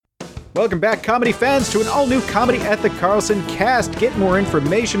Welcome back, comedy fans, to an all-new Comedy at the Carlson Cast. Get more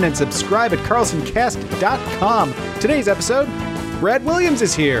information and subscribe at carlsoncast.com. Today's episode, Brad Williams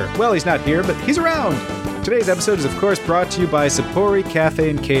is here. Well, he's not here, but he's around. Today's episode is, of course, brought to you by Sapori Cafe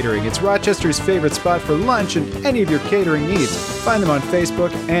and Catering. It's Rochester's favorite spot for lunch and any of your catering needs. Find them on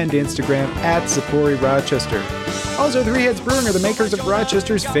Facebook and Instagram at Sapori Rochester. Also, Three Heads Brewing are the makers of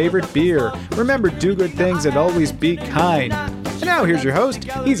Rochester's favorite beer. Remember, do good things and always be kind. And now here's your host.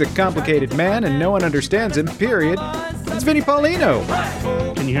 He's a complicated man and no one understands him, period. It's Vinnie Paulino.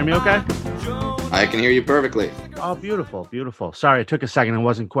 Can you hear me okay? I can hear you perfectly. Oh, beautiful, beautiful. Sorry, it took a second. I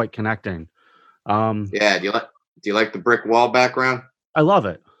wasn't quite connecting. Yeah, do you like the brick wall background? I love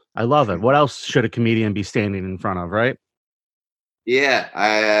it. I love it. What else should a comedian be standing in front of, right? Yeah,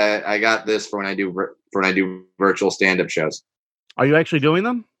 I got this for when I do virtual stand-up shows. Are you actually doing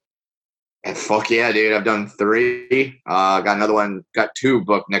them? And fuck yeah, dude! I've done 3. Got another one. Got 2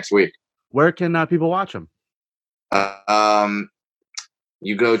 booked next week. Where can people watch them?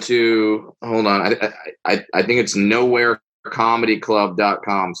 You go to hold on. I think it's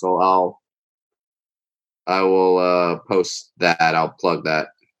nowherecomedyclub.com. So I will post that. I'll plug that.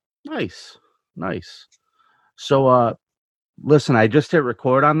 Nice. So, listen, I just hit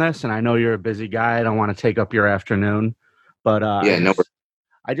record on this, and I know you're a busy guy. I don't want to take up your afternoon, but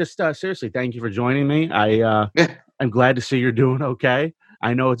I just seriously thank you for joining me. I'm glad to see you're doing okay.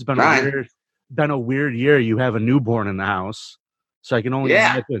 I know it's been a weird year. You have a newborn in the house, so I can only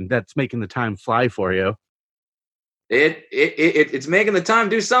imagine that's making the time fly for you. It's making the time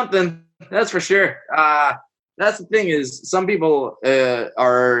do something. That's for sure. That's the thing is some people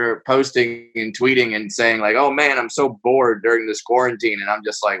are posting and tweeting and saying like, oh man, I'm so bored during this quarantine. And I'm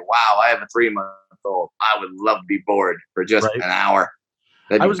just like, wow, I have a 3-month-old. I would love to be bored for just an hour.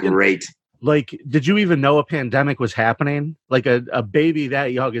 That'd be great. Did you even know a pandemic was happening? Like a baby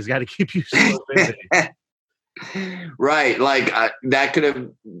that young has got to keep you so busy. Right. Like that could have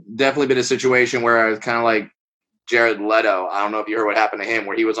definitely been a situation where I was kind of like Jared Leto. I don't know if you heard what happened to him,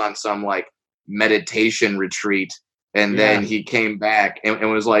 where he was on some like meditation retreat and then he came back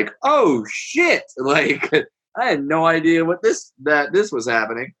and was like, oh shit, like I had no idea that this was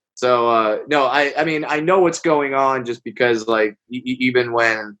happening. So no, I mean I know what's going on just because like even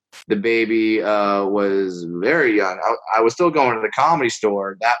when the baby was very young, I was still going to the Comedy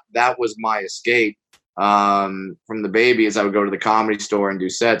Store. That was my escape from the baby, as I would go to the Comedy Store and do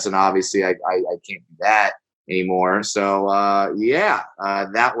sets, and obviously I can't do that anymore. So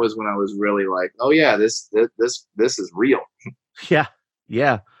that was when I was really like, oh yeah, this is real. Yeah.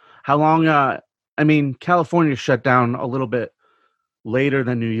 How long? I mean, California shut down a little bit later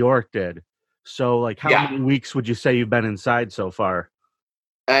than New York did. So like, how many weeks would you say you've been inside so far?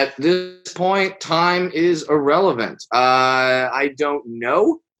 At this point, time is irrelevant. I don't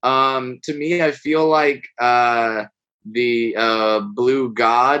know. To me, I feel like the Blue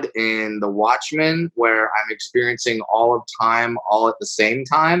God and the Watchmen, where I'm experiencing all of time all at the same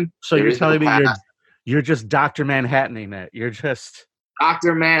time. So you're telling me you're just Dr. Manhattaning it. You're just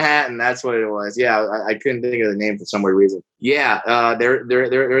Dr. Manhattan. That's what it was. Yeah, I couldn't think of the name for some weird reason. Yeah,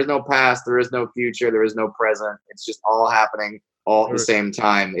 there is no past, there is no future, there is no present. It's just all happening all at the same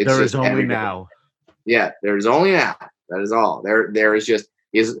time. It's there just is only now. Yeah, there's only now. That is all. There is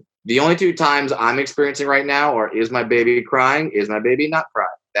the only 2 times I'm experiencing right now, or is my baby crying? Is my baby not crying?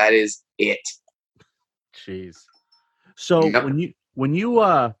 That is it. Jeez. So when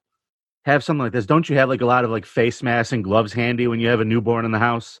you have something like this, don't you have like a lot of like face masks and gloves handy when you have a newborn in the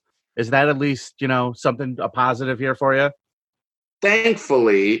house? Is that at least, something a positive here for you?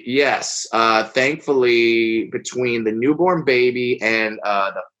 Thankfully, yes. Thankfully, between the newborn baby and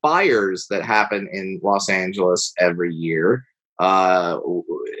the fires that happen in Los Angeles every year,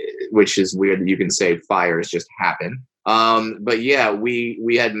 which is weird that you can say fires just happen. But yeah,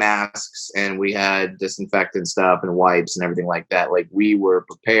 we had masks and we had disinfectant stuff and wipes and everything like that. Like we were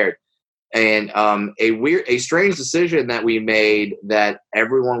prepared. And a strange decision that we made that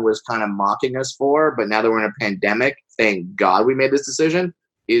everyone was kind of mocking us for, but now that we're in a pandemic, thank God we made this decision,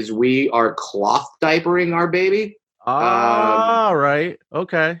 is we are cloth diapering our baby. Right.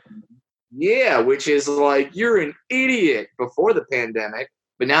 Okay. Yeah, which is like, you're an idiot before the pandemic,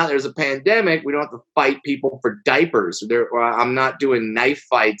 but now there's a pandemic, we don't have to fight people for diapers. I'm not doing knife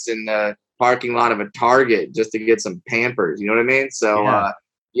fights in the parking lot of a Target just to get some Pampers. You know what I mean? So,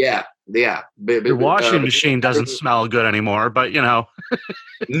 yeah. Your washing machine doesn't smell good anymore, but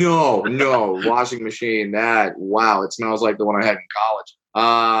No, washing machine, it smells like the one I had in college.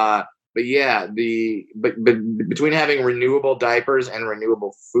 But yeah, but between having renewable diapers and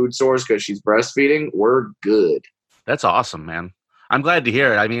renewable food source because she's breastfeeding, we're good. That's awesome, man. I'm glad to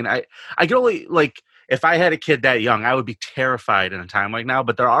hear it. I mean, I can only, like, if I had a kid that young, I would be terrified in a time like now,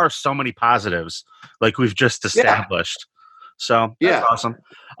 but there are so many positives, like we've just established. So that's awesome.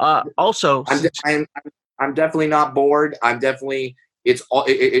 Also, I'm definitely not bored. I'm definitely,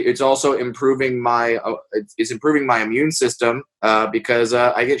 it's also improving my it's improving my immune system because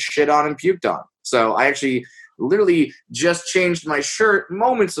I get shit on and puked on. So I actually literally just changed my shirt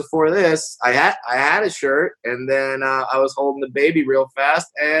moments before this. I had a shirt, and then I was holding the baby real fast,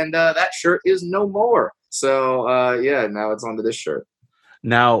 and that shirt is no more. So now it's onto this shirt.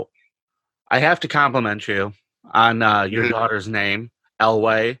 Now, I have to compliment you on your daughter's name,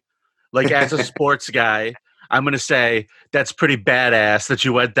 Elway. Like, as a sports guy, I'm going to say that's pretty badass that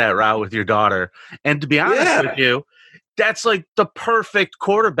you went that route with your daughter. And to be honest with you, that's like the perfect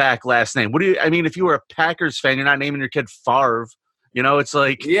quarterback last name. If you were a Packers fan, you're not naming your kid Favre. You know, it's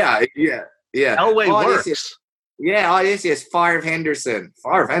like Elway works. It's Favre Henderson.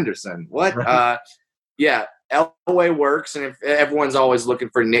 Favre Henderson. What? Right. Elway works, and if everyone's always looking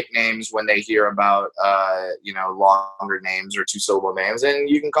for nicknames when they hear about longer names or 2-syllable names, and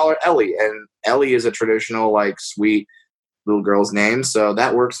you can call her Ellie. And Ellie is a traditional, like, sweet little girl's name, so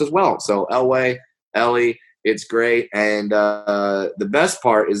that works as well. So Elway, Ellie. It's great, and the best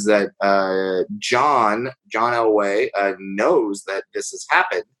part is that John Elway knows that this has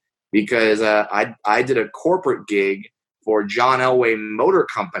happened because I did a corporate gig for John Elway Motor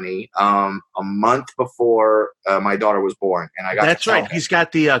Company a month before my daughter was born, and I got. That's right. He's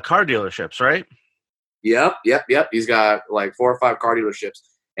got the car dealerships, right? Yep. He's got like 4 or 5 car dealerships,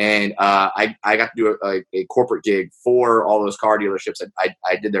 and I got to do a corporate gig for all those car dealerships.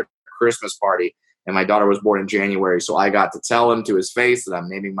 I did their Christmas party. And my daughter was born in January, so I got to tell him to his face that I'm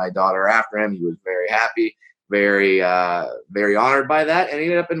naming my daughter after him. He was very happy, very very honored by that, and he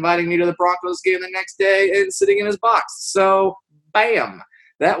ended up inviting me to the Broncos game the next day and sitting in his box. So, bam,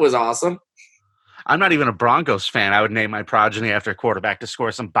 that was awesome. I'm not even a Broncos fan. I would name my progeny after a quarterback to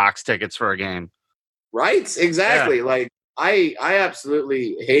score some box tickets for a game. Right? Exactly. Yeah. Like I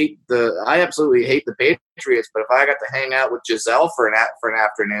absolutely hate the Patriots, but if I got to hang out with Giselle for an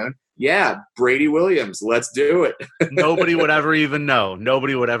afternoon. Yeah, Brady Williams. Let's do it. Nobody would ever even know.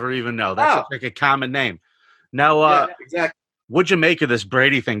 That's like a common name. Now, exactly. What'd you make of this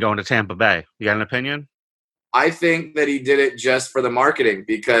Brady thing going to Tampa Bay? You got an opinion? I think that he did it just for the marketing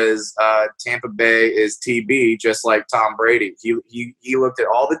because Tampa Bay is TB, just like Tom Brady. He looked at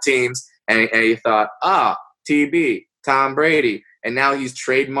all the teams and he thought, TB, Tom Brady. And now he's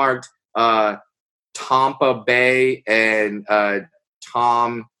trademarked Tampa Bay and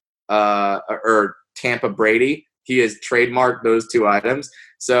Tampa Brady. He has trademarked those 2 items.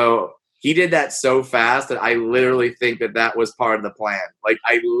 So he did that so fast that I literally think that was part of the plan. Like,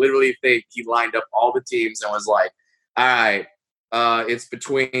 I literally think he lined up all the teams and was like, all right, it's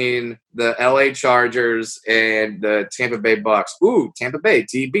between the LA Chargers and the Tampa Bay Bucks. Ooh, Tampa Bay,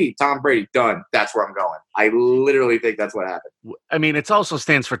 TB, Tom Brady, done. That's where I'm going. I literally think that's what happened. I mean, it also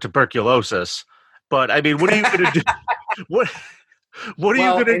stands for tuberculosis. But, I mean, what are you going to do? What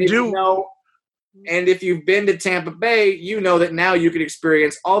are you going to do? And if you've been to Tampa Bay, you know that now you can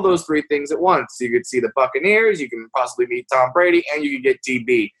experience all those 3 things at once. You could see the Buccaneers, you can possibly meet Tom Brady, and you can get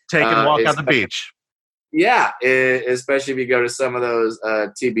TB. Take a walk on the beach. Yeah, especially if you go to some of those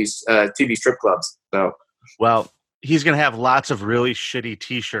TB strip clubs. So, well, he's going to have lots of really shitty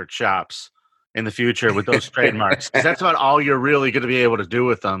T-shirt shops in the future with those trademarks. Because that's about all you're really going to be able to do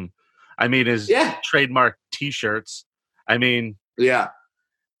with them. I mean, is trademark T-shirts. I mean, yeah.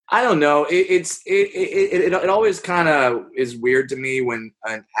 I don't know. It always kind of is weird to me when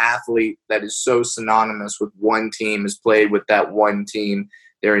an athlete that is so synonymous with one team has played with that one team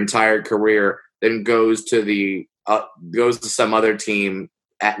their entire career, then goes to some other team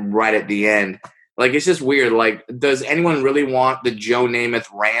right at the end. Like, it's just weird. Like, does anyone really want the Joe Namath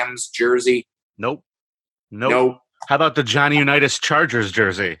Rams jersey? Nope. How about the Johnny Unitas Chargers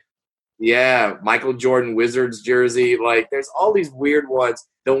jersey? Yeah, Michael Jordan Wizards jersey. Like, there's all these weird ones.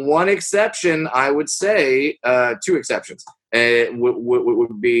 The one exception, I would say, 2 exceptions,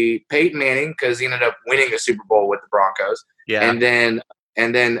 would be Peyton Manning, because he ended up winning a Super Bowl with the Broncos. Yeah. And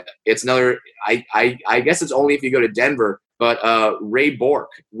then it's another. I guess it's only if you go to Denver. But Ray Bork,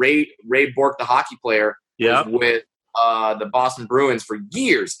 Ray Bork, the hockey player, was with the Boston Bruins for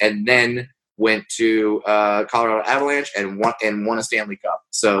years, and then went to Colorado Avalanche and won a Stanley Cup.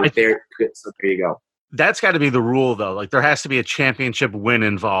 So there you go. That's got to be the rule, though. Like, there has to be a championship win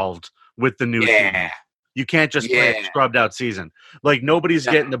involved with the new team. You can't just play a scrubbed out season. Like, nobody's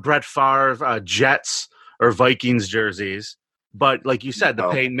getting the Brett Favre Jets or Vikings jerseys. But like you said, the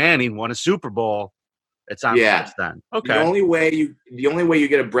Peyton Manning won a Super Bowl. It's on Fox then. Okay. The only way you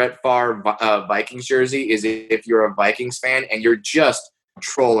get a Brett Favre Vikings jersey is if you're a Vikings fan and you're just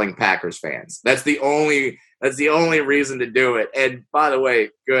trolling Packers fans. That's the only reason to do it. And by the way,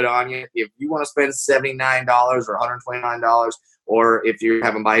 good on you. If you want to spend $79 or $129, or if you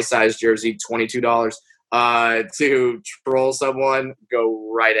have a my size jersey, $22 to troll someone,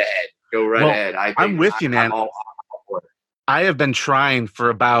 go right ahead. Go right ahead. I'm with you, man. I have been trying for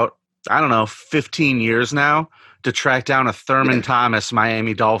about, 15 years now to track down a Thurman Thomas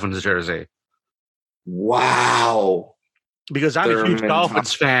Miami Dolphins jersey. Wow. Because I'm a huge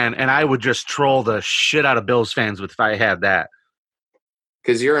Dolphins fan, and I would just troll the shit out of Bills fans if I had that.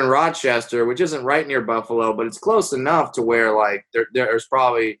 Because you're in Rochester, which isn't right near Buffalo, but it's close enough to where, like, there's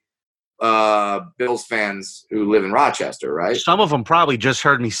probably Bills fans who live in Rochester, right? Some of them probably just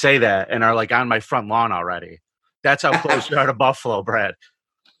heard me say that and are, like, on my front lawn already. That's how close you are to Buffalo, Brad.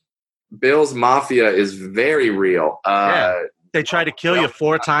 Bills Mafia is very real. They try to kill you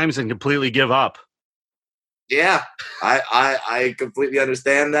 4 times and completely give up. Yeah, I completely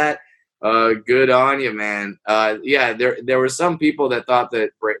understand that. Good on you, man. There were some people that thought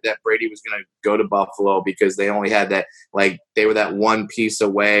that Brady was going to go to Buffalo because they only had that, like, they were that one piece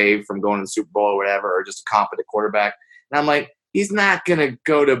away from going to the Super Bowl or whatever, or just a competent quarterback. And I'm like, he's not going to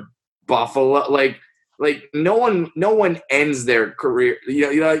go to Buffalo. Like no one ends their career.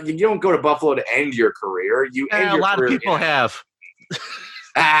 You don't go to Buffalo to end your career. You end your a lot career of people have.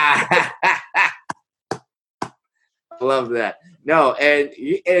 I love that. No, and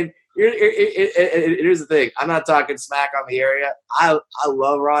here's the thing. I'm not talking smack on the area. I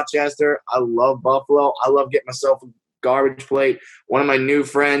love Rochester. I love Buffalo. I love getting myself a garbage plate. One of my new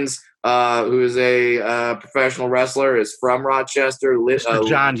friends, who is a professional wrestler, is from Rochester.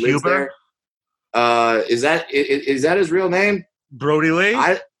 John Huber. There. Is that his real name? Brody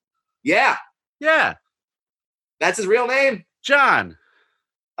Lee? Yeah. That's his real name? John.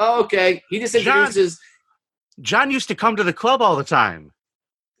 Oh, okay. He just introduced John used to come to the club all the time.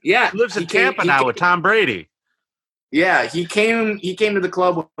 Yeah. He lives in Tampa now with Tom Brady. Yeah, he came to the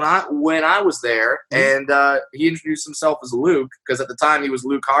club when I was there, and he introduced himself as Luke, because at the time he was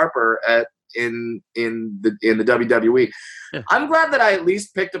Luke Harper in the WWE. Yeah. I'm glad that I at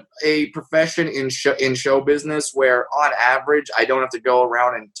least picked up a profession in show business where, on average, I don't have to go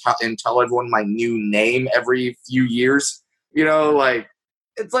around and tell everyone my new name every few years.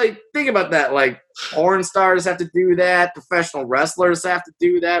 It's like, think about that. Like, porn stars have to do that. Professional wrestlers have to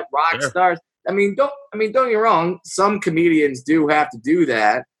do that. Rock stars. Don't get me wrong. Some comedians do have to do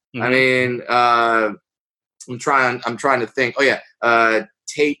that. Mm-hmm. I'm trying to think. Oh yeah.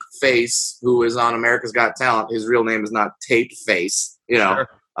 Tape Face, who is on America's Got Talent. His real name is not Tape Face, sure.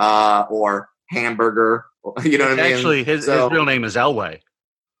 Or Hamburger. You know what I mean? Actually, his real name is Elway.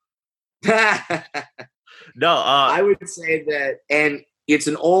 No, I would say that, and it's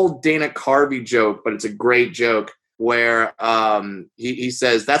an old Dana Carvey joke, but it's a great joke where he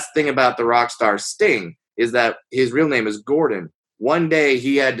says that's the thing about the rock star Sting, is that his real name is Gordon. One day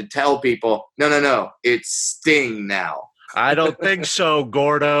he had to tell people, no, it's Sting now. I don't think so,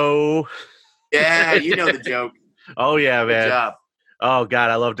 Gordo. Yeah, you know the joke. Oh, yeah, man. Good job. Oh, God,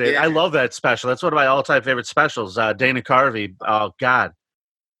 I love Dana. Yeah. I love that special. That's one of my all-time favorite specials, Dana Carvey. Oh, God.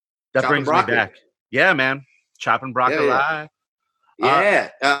 That brings me back. Yeah, man. Chopping broccoli.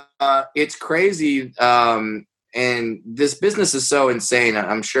 Yeah. It's crazy. And this business is so insane.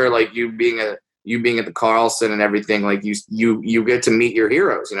 I'm sure, like, you being at the Carlson and everything, like, you get to meet your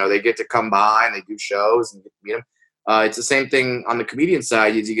heroes. They get to come by and they do shows and you get to meet them. It's the same thing on the comedian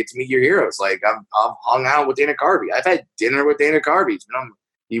side. You get to meet your heroes. Like, I've hung out with Dana Carvey. I've had dinner with Dana Carvey.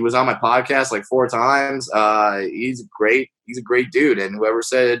 He was on my podcast like 4 times. He's a great dude. And whoever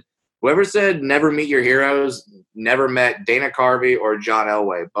said never meet your heroes, never met Dana Carvey or John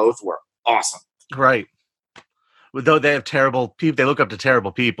Elway. Both were awesome. Right. Though they have terrible people, they look up to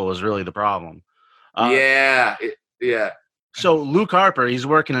terrible people is really the problem. Yeah. So Luke Harper, he's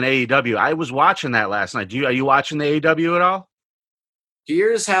working in AEW. I was watching that last night. Are you watching the AEW at all?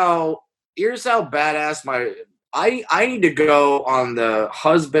 Here's how badass I need to go on the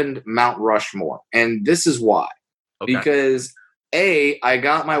husband Mount Rushmore, and this is why. Okay. Because I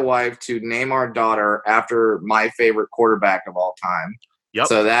got my wife to name our daughter after my favorite quarterback of all time. Yep.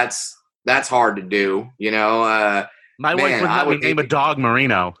 So that's hard to do, My wife would let me name a dog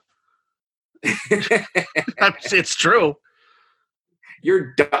Marino. It's true.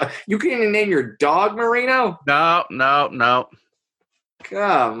 You can't name your dog Marino? No.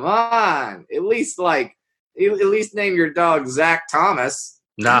 Come on. At least name your dog Zach Thomas.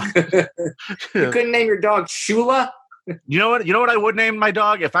 Nah. You couldn't name your dog Shula? You know what I would name my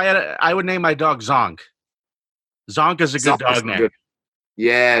dog? If I would name my dog Zonk. Zonk is a good dog name.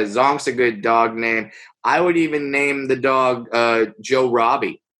 Yeah, Zonk's a good dog name. I would even name the dog Joe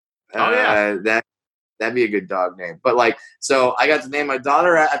Robbie. That'd be a good dog name. But like, so I got to name my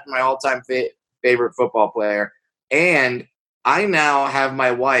daughter after my all-time favorite football player, and I now have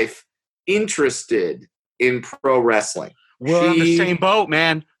my wife interested in pro wrestling. We're on the same boat,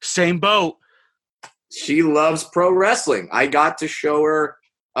 man. Same boat. She loves pro wrestling. I got to show her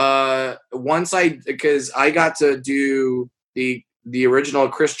because I got to do the original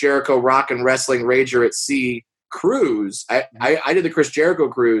Chris Jericho Rock and Wrestling Rager at Sea cruise. I did the Chris Jericho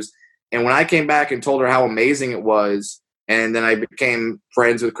cruise, and when I came back and told her how amazing it was, and then I became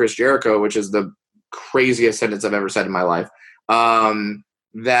friends with Chris Jericho, which is the craziest sentence I've ever said in my life.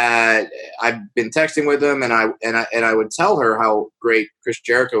 That I've been texting with him, and I would tell her how great Chris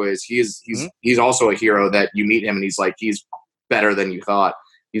Jericho is. He's also a hero that you meet him, and he's better than you thought.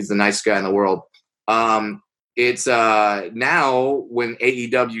 He's the nicest guy in the world. It's now when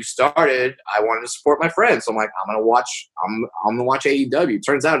AEW started, I wanted to support my friends. So I'm like, I'm gonna watch AEW.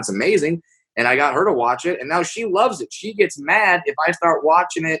 Turns out it's amazing, and I got her to watch it, and now she loves it. She gets mad if I start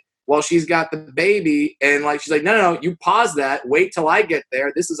watching it while she's got the baby, and like she's like, no, you pause that. Wait till I get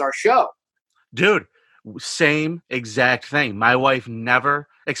there. This is our show, dude. Same exact thing. My wife never,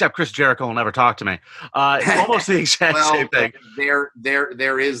 except Chris Jericho, will never talk to me. Almost the exact same thing.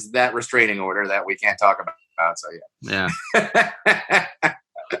 There is that restraining order that we can't talk about. So yeah.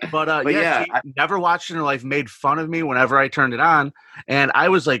 But yeah, she never watched it in her life. Made fun of me whenever I turned it on, and I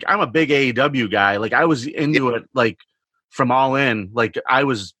was like, I'm a big AEW guy. Like I was into it, like from All In. Like I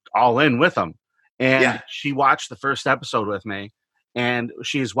was all in with them, and she watched the first episode with me, and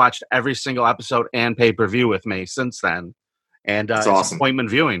she's watched every single episode and pay-per-view with me since then. And it's awesome. Appointment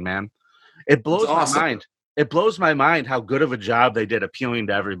viewing, man. It blows my mind. It blows my mind how good of a job they did appealing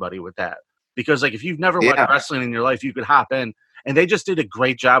to everybody with that. Because like if you've never watched wrestling in your life, you could hop in, and they just did a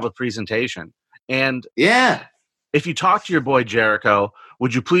great job with presentation. And if you talk to your boy Jericho,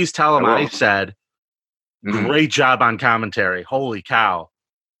 would you please tell him I said, great job on commentary. Holy cow.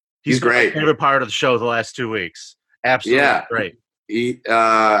 He's great. My favorite part of the show the last 2 weeks. Absolutely great.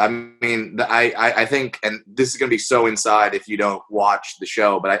 I think, and this is going to be so inside if you don't watch the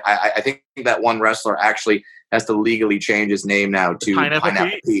show, but I think that one wrestler actually has to legally change his name now to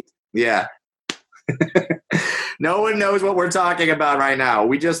Pineapple Pete. Yeah. No one knows what we're talking about right now.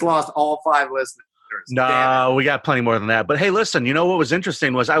 We just lost all 5 listeners. No, we got plenty more than that. But hey, listen, you know what was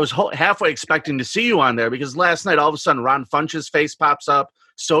interesting was I was halfway expecting to see you on there because last night all of a sudden Ron Funch's face pops up,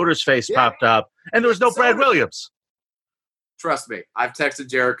 Soder's face popped up, and there was no Brad Williams. Trust me, I've texted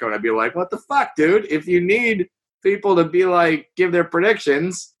Jericho and I'd be like, what the fuck, dude? If you need people to be like, give their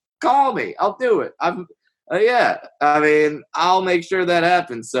predictions, call me. I'll do it. I'll make sure that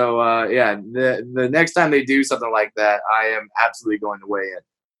happens. So, the next time they do something like that, I am absolutely going to weigh in.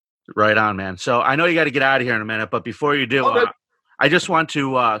 Right on, man. So I know you got to get out of here in a minute, but before you do, I just want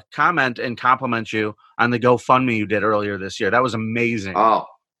to comment and compliment you on the GoFundMe you did earlier this year. That was amazing. For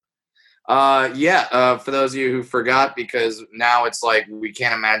those of you who forgot, because now it's like we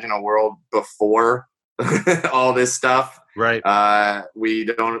can't imagine a world before all this stuff. Right. We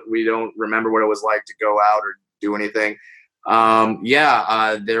don't remember what it was like to go out or do anything.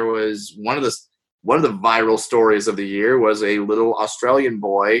 There was one of the viral stories of the year was a little Australian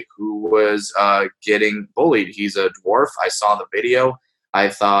boy who was getting bullied. He's a dwarf. I saw the video. I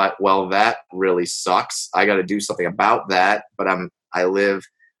thought, well, that really sucks. I got to do something about that. But I live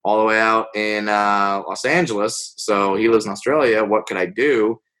all the way out in Los Angeles, so he lives in Australia. What could I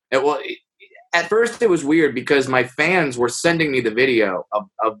do? At first it was weird because my fans were sending me the video of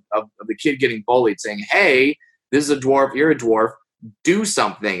the kid getting bullied, saying, "Hey, this is a dwarf. You're a dwarf. Do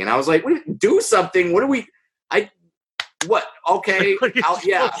something." And I was like, "What? Do something? What do we? What? Okay,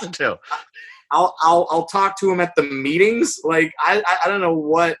 I'll talk to him at the meetings. Like I don't know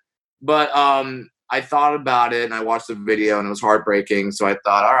what, but I thought about it and I watched the video and it was heartbreaking. So I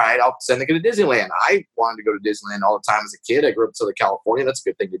thought, all right, I'll send the kid to Disneyland. I wanted to go to Disneyland all the time as a kid. I grew up in Southern California. That's a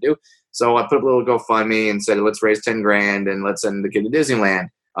good thing to do. So I put up a little GoFundMe and said, let's raise $10,000 and let's send the kid to Disneyland.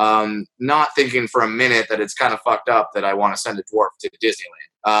 Not thinking for a minute that it's kind of fucked up that I want to send a dwarf to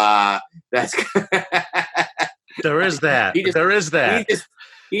Disneyland. There is that.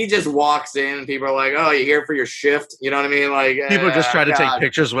 He just walks in and people are like, oh, you here for your shift? You know what I mean? Like people just try to take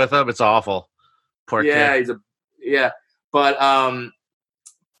pictures with him. It's awful. Poor kid. But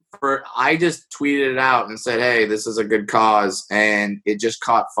I just tweeted it out and said, hey, this is a good cause, and it just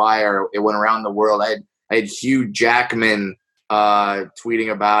caught fire. It went around the world. I had Hugh Jackman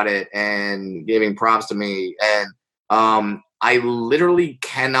tweeting about it and giving props to me, and I literally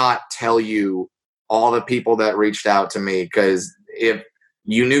cannot tell you all the people that reached out to me, because if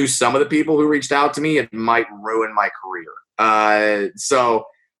you knew some of the people who reached out to me, it might ruin my career.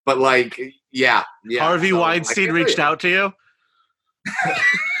 But like, yeah. Harvey Weinstein reached out to you?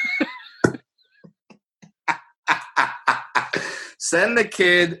 Send the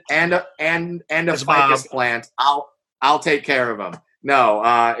kid and a ficus plant. I'll take care of him. No,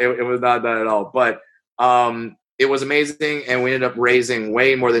 it was not that at all. But it was amazing, and we ended up raising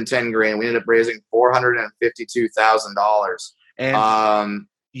way more than $10,000. We ended up raising $452,000. And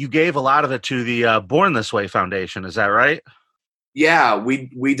you gave a lot of it to the Born This Way Foundation. Is that right? Yeah,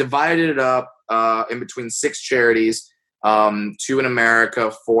 we divided it up in between 6 charities. 2 in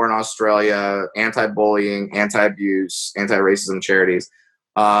America, 4 in Australia, anti-bullying, anti-abuse, anti-racism charities.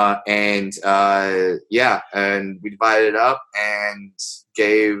 And we divided it up and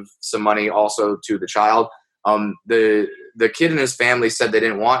gave some money also to the child. The kid and his family said they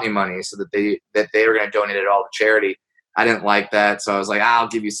didn't want any money, so that they were going to donate it all to charity. I didn't like that, so I was like, I'll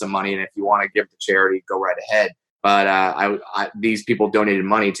give you some money, and if you want to give to charity, go right ahead. But these people donated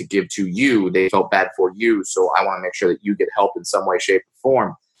money to give to you. They felt bad for you, so I want to make sure that you get help in some way, shape, or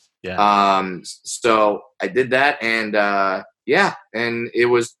form. Yeah. So I did that, and and it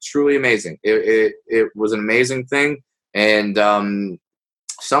was truly amazing. It was an amazing thing, and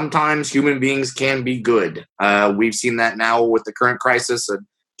sometimes human beings can be good. We've seen that now with the current crisis in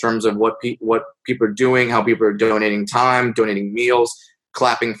terms of what people are doing, how people are donating time, donating meals,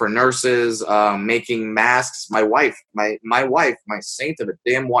 clapping for nurses, making masks. My wife, my saint of a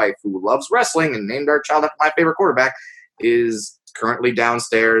damn wife who loves wrestling and named our child after my favorite quarterback, is currently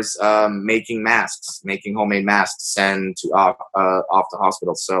downstairs making masks, making homemade masks, send to off to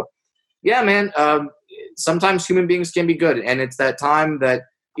hospitals. So, yeah, man. Sometimes human beings can be good, and it's that time that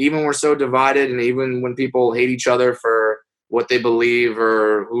even we're so divided, and even when people hate each other for what they believe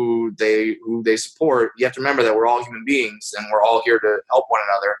or who they support, you have to remember that we're all human beings and we're all here to help one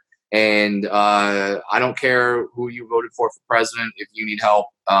another. And I don't care who you voted for president. If you need help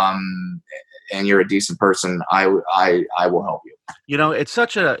and you're a decent person, I will help you. You know, it's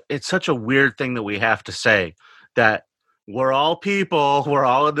such a weird thing that we have to say, that we're all people, we're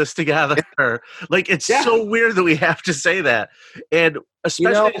all in this together. Like, it's so weird that we have to say that. And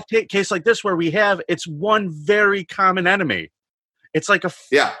especially in a case like this, where it's one very common enemy. It's like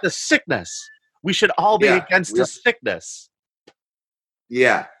the sickness. We should all be against the sickness.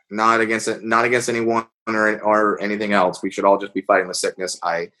 Yeah, not against anyone or anything else. We should all just be fighting the sickness.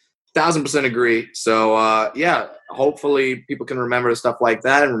 I 1,000% agree. So hopefully people can remember stuff like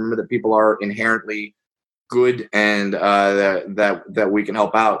that, and remember that people are inherently good, and that we can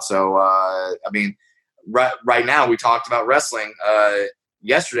help out. So right now we talked about wrestling.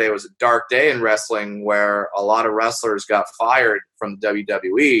 Yesterday was a dark day in wrestling, where a lot of wrestlers got fired from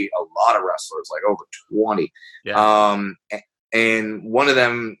WWE. A lot of wrestlers, like over 20. Yeah. And one of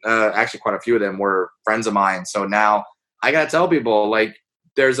them, actually quite a few of them, were friends of mine. So now I got to tell people, like,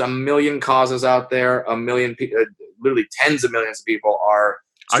 there's a million causes out there. A million people, literally tens of millions of people are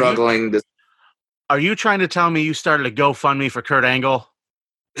struggling. Are you trying to tell me you started a GoFundMe for Kurt Angle?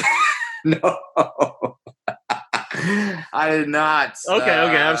 No. I did not. Okay.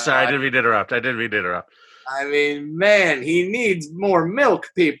 I'm sorry. I didn't mean to interrupt. I mean, man, he needs more milk,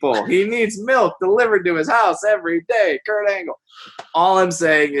 people. He needs milk delivered to his house every day. Kurt Angle. All I'm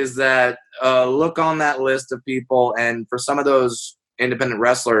saying is that look on that list of people, and for some of those independent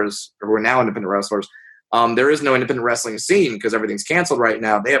wrestlers, who are now independent wrestlers, there is no independent wrestling scene because everything's canceled right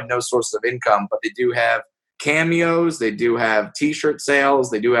now. They have no source of income, but they do have cameos. They do have T-shirt sales.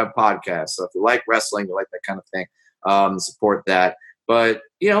 They do have podcasts. So if you like wrestling, you like that kind of thing, support that. But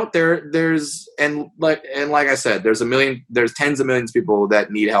there's like I said, there's tens of millions of people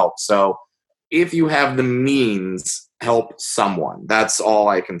that need help. So if you have the means, help someone. That's all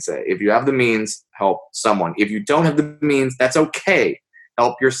I can say. If you have the means, help someone. If you don't have the means, that's okay.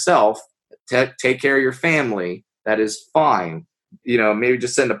 Help yourself. Take care of your family. That is fine. Maybe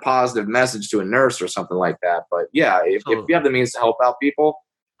just send a positive message to a nurse or something like that. But yeah, if you have the means to help out people,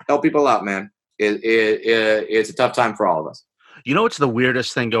 help people out, man. It's a tough time for all of us. You know what's the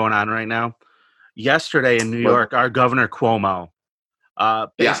weirdest thing going on right now? Yesterday in New York, our Governor Cuomo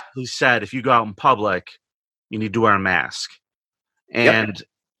basically said, if you go out in public, you need to wear a mask. And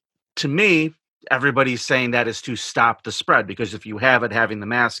to me, everybody's saying that is to stop the spread, because if you have it, having the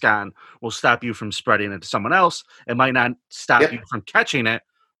mask on will stop you from spreading it to someone else. It might not stop you from catching it,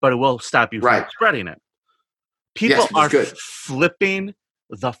 but it will stop you from spreading it. People are flipping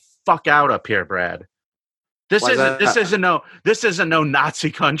the fuck out up here, Brad. This isn't no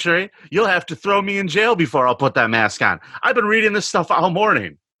Nazi country. You'll have to throw me in jail before I'll put that mask on. I've been reading this stuff all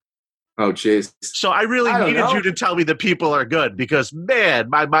morning. Oh, jeez. So I really needed you to tell me that people are good because, man,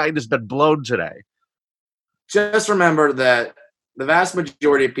 my mind has been blown today. Just remember that the vast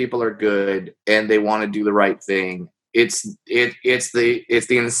majority of people are good and they want to do the right thing. It's the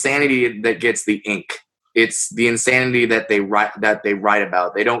insanity that gets the ink. It's the insanity that they write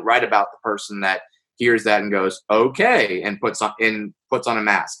about. They don't write about the person that hears that and goes, okay, and puts on a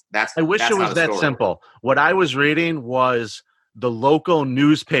mask. I wish it was that simple. What I was reading was the local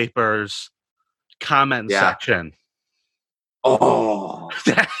newspapers comment section. Oh,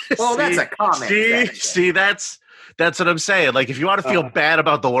 that's a comment. See, that's what I'm saying. Like, if you want to feel bad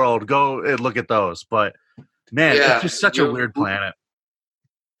about the world, go and look at those. But man, it's just such a weird planet.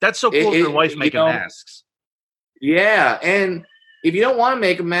 That's so cool. Your wife making masks. Yeah, and if you don't want to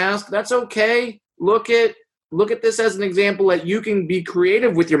make a mask, that's okay. Look at this as an example that you can be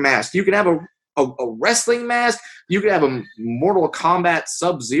creative with your mask. You can have a wrestling mask. You can have a Mortal Kombat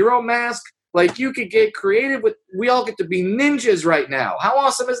Sub-Zero mask. Like, you could get creative with. We all get to be ninjas right now. How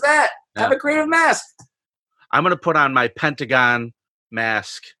awesome is that? Yeah. Have a creative mask. I'm gonna put on my Pentagon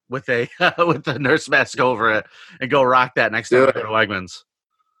mask with a nurse mask over it and go rock that next time I go to Wegmans.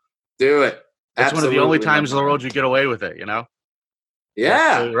 Do it. That's one of the only times in the world you get away with it. You know.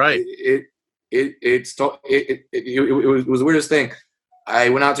 Yeah. Right. It was the weirdest thing. I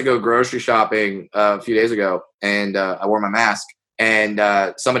went out to go grocery shopping a few days ago, and I wore my mask, and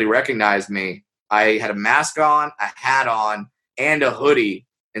somebody recognized me. I had a mask on, a hat on, and a hoodie.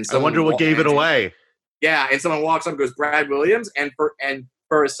 And I wonder what gave it away. Yeah, and someone walks up and goes, Brad Williams, and for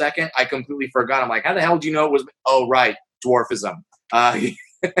a second, I completely forgot. I'm like, how the hell did you know it was? Oh, right, dwarfism.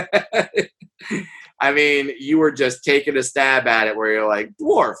 I mean, you were just taking a stab at it where you're like,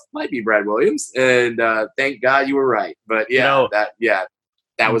 dwarf, might be Brad Williams. And thank God you were right. But yeah,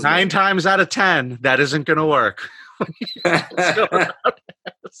 that was 9 times out of 10, that isn't going to work. But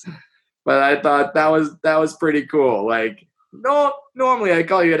I thought that was pretty cool. Like, no, normally I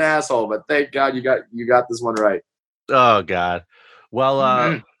call you an asshole, but thank God you got this one right. Oh God.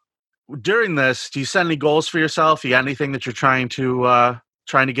 Well, during this, do you set any goals for yourself? You got anything that you're trying to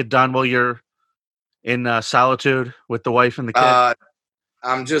get done while you're in solitude with the wife and the kid?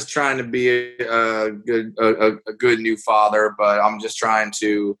 I'm just trying to be a good new father, but I'm just trying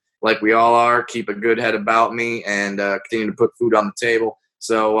to, like we all are, keep a good head about me and continue to put food on the table.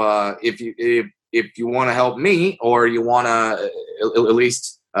 So if you want to help me, or you want to at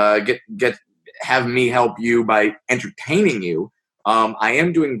least have me help you by entertaining you, I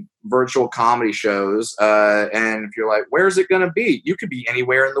am doing virtual comedy shows, and if you're like, where's it going to be? You could be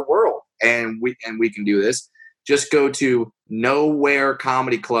anywhere in the world, and we can do this. Just go to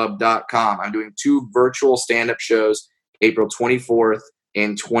nowherecomedyclub.com. I'm doing 2 virtual stand-up shows, April 24th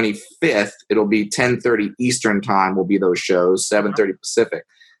and 25th. It'll be 10:30 Eastern time will be those shows, 7:30 Pacific.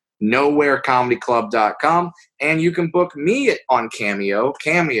 nowherecomedyclub.com, and you can book me on Cameo,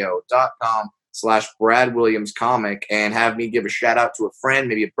 cameo.com/Brad Williams Comic, and have me give a shout out to a friend,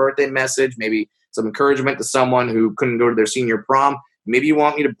 maybe a birthday message, maybe some encouragement to someone who couldn't go to their senior prom. Maybe you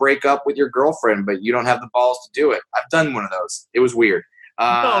want me to break up with your girlfriend, but you don't have the balls to do it. I've done one of those. It was weird.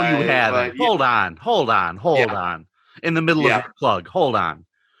 No, you haven't. Hold on. In the middle of your plug. Hold on.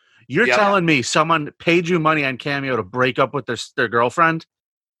 You're telling me someone paid you money on Cameo to break up with their girlfriend?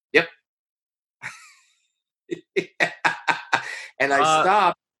 Yep. And I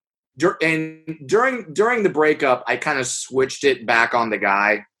stopped. And during the breakup, I kind of switched it back on the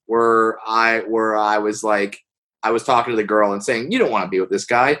guy where I was like, I was talking to the girl and saying, you don't want to be with this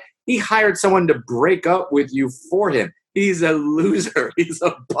guy. He hired someone to break up with you for him. He's a loser. He's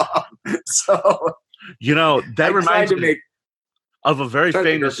a bum. So, that reminds me of a very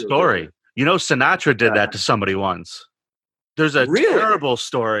famous story. Sinatra did that to somebody once. There's a terrible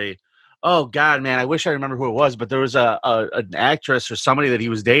story. Oh God, man, I wish I remember who it was, but there was an actress or somebody that he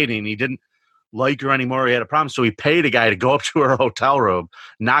was dating. He didn't like her anymore. He had a problem. So he paid a guy to go up to her hotel room,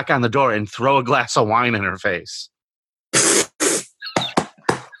 knock on the door, and throw a glass of wine in her face.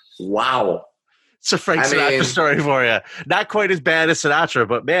 Wow. It's a Frank Sinatra story for you. Not quite as bad as Sinatra,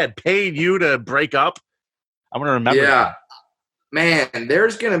 but man, paying you to break up. I'm going to remember. Yeah. That. Man,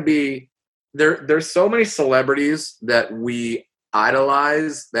 there's going to be, there's so many celebrities that we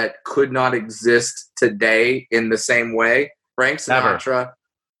idolize that could not exist today in the same way. Frank Sinatra,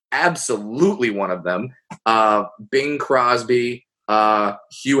 absolutely one of them. Bing Crosby,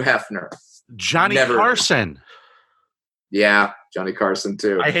 Hugh Hefner. Johnny Carson. Yeah, Johnny Carson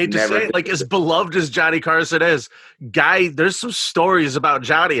too. I hate to say it, like as beloved as Johnny Carson is, there's some stories about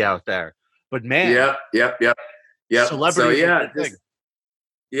Johnny out there. But man. Yep. Celebrity. So yeah,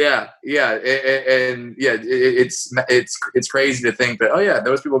 Yeah, it's crazy to think that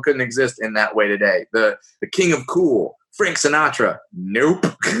those people couldn't exist in that way today. The king of cool, Frank Sinatra. Nope.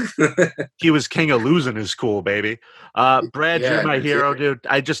 He was king of losing his cool, baby. Brad, you're my hero, dude.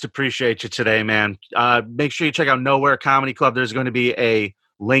 I just appreciate you today, man. Make sure you check out Nowhere Comedy Club. There's going to be a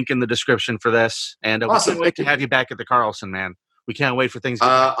link in the description for this, and awesome. We can't wait to have you back at the Carlson, man. We can't wait for things to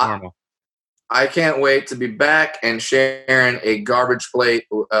get normal. I can't wait to be back and sharing a garbage plate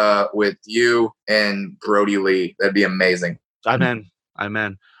with you and Brody Lee. That'd be amazing. Amen.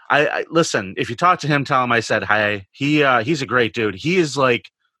 I listen, if you talk to him, tell him I said hi. He's a great dude. He is like,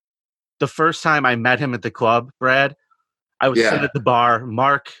 the first time I met him at the club, Brad, I was sitting at the bar.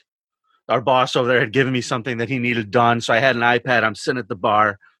 Mark, our boss over there, had given me something that he needed done. So I had an iPad. I'm sitting at the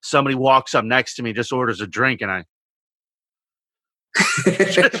bar. Somebody walks up next to me, just orders a drink, and I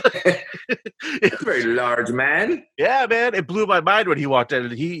it's very large, man. Yeah, man. It blew my mind when he walked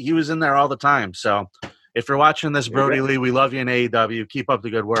in. He was in there all the time. So if you're watching this, Brody Lee, we love you in AEW. Keep up the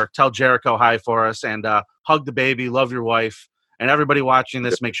good work. Tell Jericho hi for us, and hug the baby. Love your wife. And everybody watching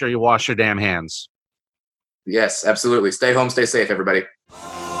this, make sure you wash your damn hands. Yes, absolutely. Stay home, stay safe, everybody.